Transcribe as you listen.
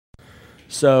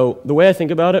So the way I think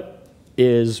about it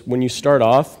is when you start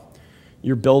off,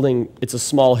 you're building, it's a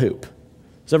small hoop.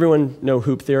 Does everyone know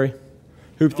hoop theory?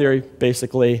 Hoop theory,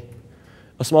 basically,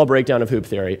 a small breakdown of hoop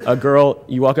theory. A girl,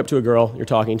 you walk up to a girl, you're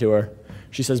talking to her,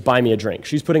 she says, buy me a drink.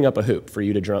 She's putting up a hoop for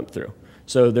you to jump through.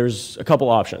 So there's a couple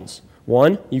options.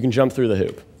 One, you can jump through the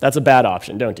hoop. That's a bad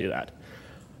option, don't do that.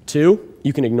 Two,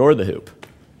 you can ignore the hoop.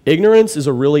 Ignorance is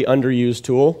a really underused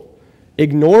tool.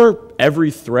 Ignore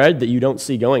every thread that you don't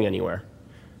see going anywhere.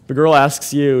 If a girl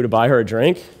asks you to buy her a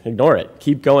drink, ignore it.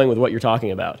 Keep going with what you're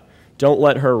talking about. Don't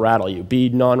let her rattle you. Be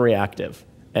non-reactive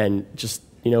and just,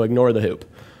 ignore the hoop.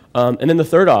 And then the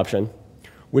third option,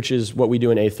 which is what we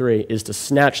do in A3, is to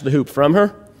snatch the hoop from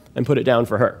her and put it down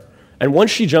for her. And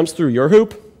once she jumps through your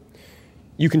hoop,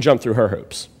 you can jump through her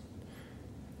hoops.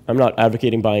 I'm not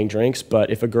advocating buying drinks, but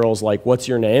if a girl's like, what's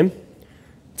your name?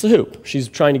 It's a hoop. She's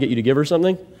trying to get you to give her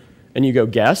something, and you go,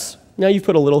 guess. Now you've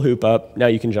put a little hoop up. Now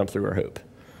you can jump through her hoop.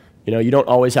 You don't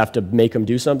always have to make them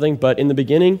do something, but in the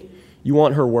beginning, you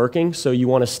want her working, so you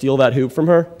want to steal that hoop from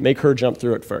her, make her jump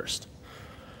through it first.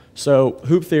 So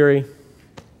hoop theory,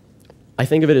 I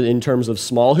think of it in terms of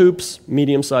small hoops,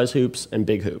 medium-sized hoops, and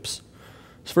big hoops.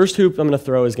 This first hoop I'm going to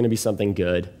throw is going to be something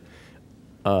good,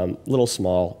 little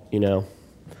small,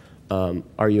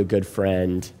 Are you a good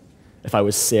friend? If I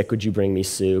was sick, would you bring me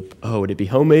soup? Oh, would it be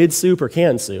homemade soup or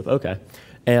canned soup? Okay.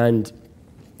 And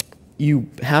you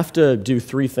have to do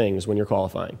three things when you're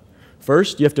qualifying.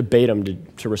 First, you have to bait them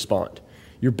to respond.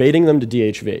 You're baiting them to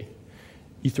DHV.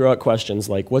 You throw out questions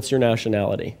like, what's your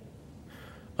nationality?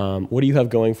 What do you have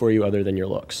going for you other than your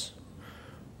looks?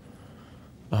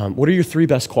 What are your three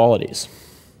best qualities?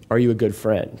 Are you a good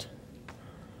friend?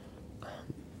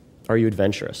 Are you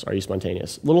adventurous? Are you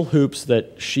spontaneous? Little hoops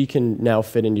that she can now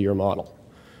fit into your model.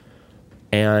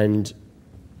 And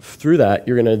through that,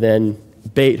 you're going to then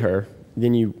bait her.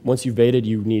 Then once you've baited,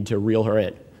 you need to reel her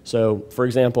in. So, for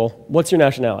example, what's your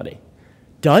nationality?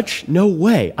 Dutch? No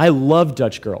way. I love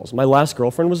Dutch girls. My last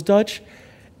girlfriend was Dutch,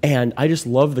 and I just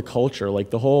love the culture, like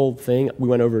the whole thing. We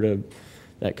went over to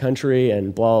that country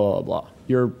and blah, blah, blah.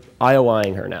 You're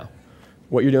IOIing her now.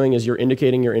 What you're doing is you're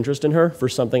indicating your interest in her for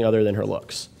something other than her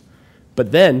looks.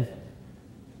 But then,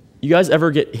 you guys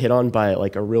ever get hit on by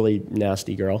like a really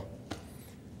nasty girl?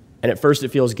 And at first it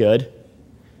feels good,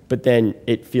 but then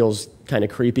it feels kind of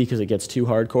creepy because it gets too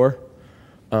hardcore.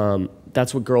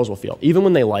 That's what girls will feel. Even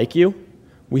when they like you,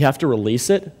 we have to release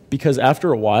it because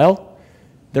after a while,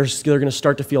 they're going to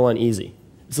start to feel uneasy.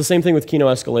 It's the same thing with keno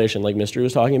escalation, like Mystery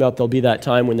was talking about. There'll be that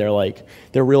time when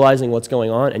they're realizing what's going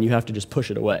on, and you have to just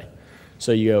push it away.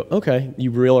 So you go, okay,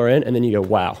 you reel her in, and then you go,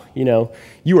 wow,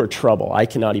 you are trouble. I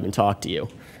cannot even talk to you.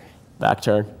 Back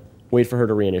turn, wait for her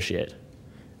to reinitiate.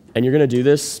 And you're going to do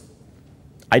this.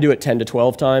 I do it 10 to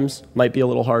 12 times. Might be a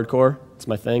little hardcore. It's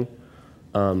my thing.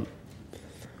 You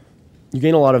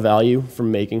gain a lot of value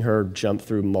from making her jump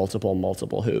through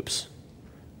multiple hoops.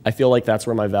 I feel like that's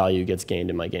where my value gets gained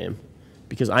in my game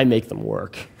because I make them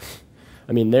work.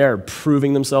 I mean, they're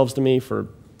proving themselves to me for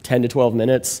 10 to 12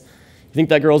 minutes. You think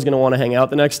that girl's going to want to hang out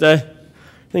the next day?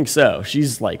 I think so.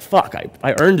 She's like, fuck,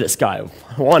 I earned this guy.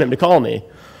 I want him to call me.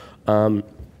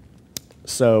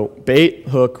 So bait,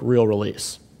 hook, reel,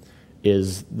 release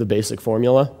is the basic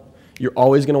formula. You're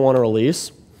always going to want to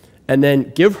release, and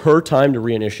then give her time to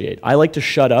reinitiate. I like to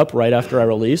shut up right after I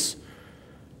release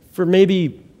for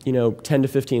maybe 10 to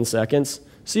 15 seconds.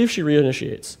 See if she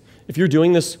reinitiates. If you're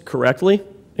doing this correctly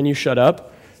and you shut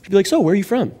up, she'll be like, so where are you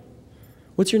from?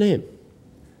 What's your name?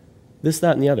 This,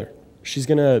 that, and the other. She's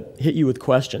going to hit you with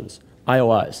questions,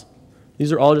 IOIs.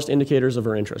 These are all just indicators of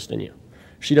her interest in you.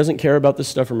 She doesn't care about this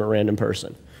stuff from a random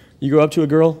person. You go up to a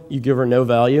girl, you give her no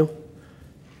value,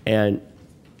 and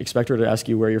expect her to ask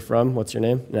you where you're from, what's your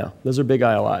name? No, those are big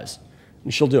IOIs,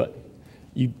 and she'll do it.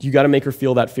 You got to make her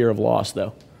feel that fear of loss,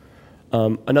 though.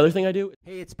 Another thing I do...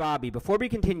 Hey, it's Bobby. Before we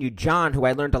continue, John, who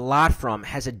I learned a lot from,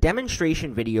 has a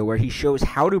demonstration video where he shows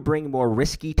how to bring more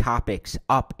risky topics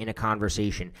up in a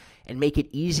conversation and make it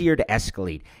easier to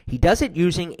escalate. He does it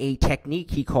using a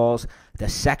technique he calls the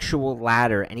sexual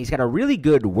ladder, and he's got a really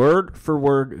good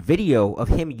word-for-word video of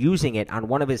him using it on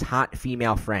one of his hot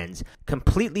female friends.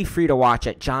 Completely free to watch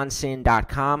at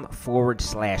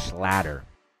johnsin.com/ladder.